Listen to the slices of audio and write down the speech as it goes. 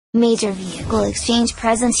Major vehicle exchange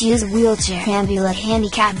presents used Wheelchair Ambulette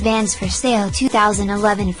Handicapped vans for sale.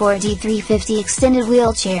 2011 Ford E350 Extended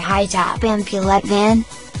Wheelchair High Top Ambulette van.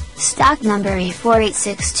 Stock number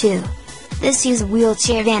A4862. This used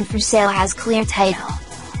wheelchair van for sale has clear title.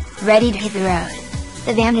 Ready to hit the road.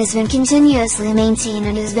 The van has been continuously maintained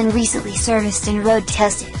and has been recently serviced and road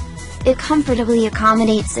tested. It comfortably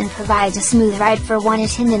accommodates and provides a smooth ride for one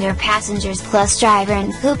attendant or passengers plus driver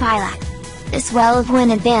and co-pilot. This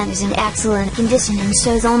well-appointed van is in excellent condition and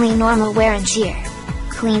shows only normal wear and tear.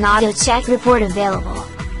 Clean auto check report available.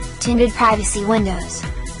 Tinted privacy windows.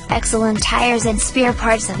 Excellent tires and spare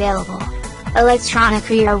parts available. Electronic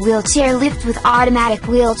rear wheelchair lift with automatic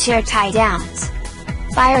wheelchair tie-downs.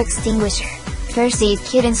 Fire extinguisher, first aid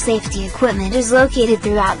kit and safety equipment is located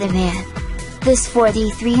throughout the van. This Ford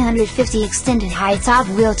E350 Extended High Top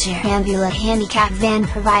Wheelchair Ambulette Handicapped van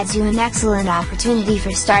provides you an excellent opportunity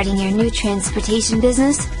for starting your new transportation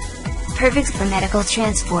business. Perfect for medical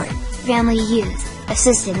transport, family use,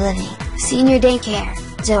 assisted living, senior daycare,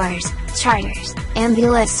 doors, charters,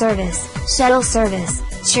 ambulance service, shuttle service,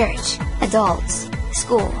 church, adults,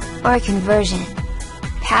 school, or conversion.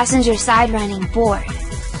 Passenger side running board.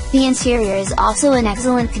 The interior is also in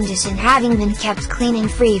excellent condition, having been kept clean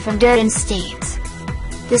and free from dirt and stains.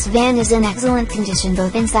 This van is in excellent condition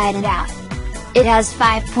both inside and out. It has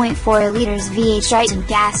 5.4 liters V8 Triton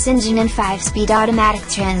gas engine and 5-speed automatic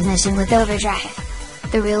transmission with overdrive.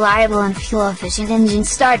 The reliable and fuel-efficient engine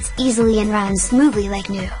starts easily and runs smoothly like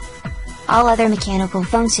new. All other mechanical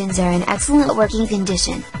functions are in excellent working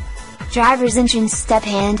condition. Driver's entrance step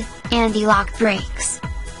hand, anti-lock brakes.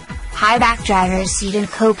 High back driver's seat and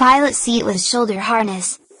co-pilot seat with shoulder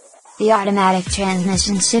harness. The automatic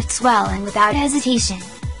transmission shifts well and without hesitation.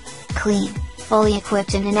 Clean, fully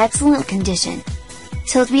equipped and in excellent condition.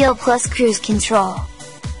 Tilt wheel plus cruise control.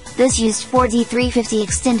 This used Ford E350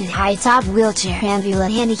 Extended High Top Wheelchair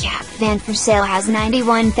Ambulette Handicapped van for sale has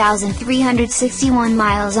 91,361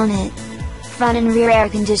 miles on it. Front and rear air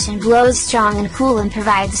condition blows strong and cool and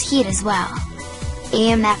provides heat as well.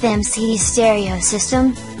 AM/FM CD stereo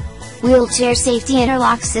system. Wheelchair safety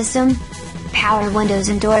interlock system. Power windows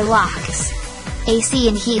and door locks. AC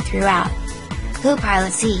and heat throughout.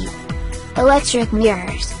 Co-pilot seat. Electric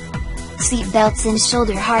mirrors. Seat belts and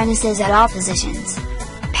shoulder harnesses at all positions.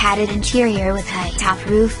 Padded interior with high top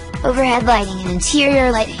roof, overhead lighting and interior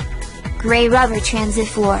lighting. Gray rubber transit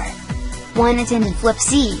floor. One attendant flip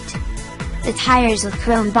seat. The tires with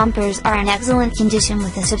chrome bumpers are in excellent condition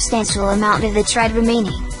with a substantial amount of the tread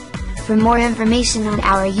remaining. For more information on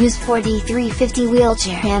our used Ford E350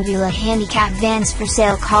 Wheelchair Ambulette Handicapped vans for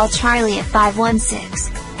sale, call Charlie at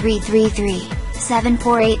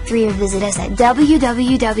 516-333-7483 or visit us at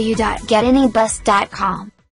www.getanybus.com.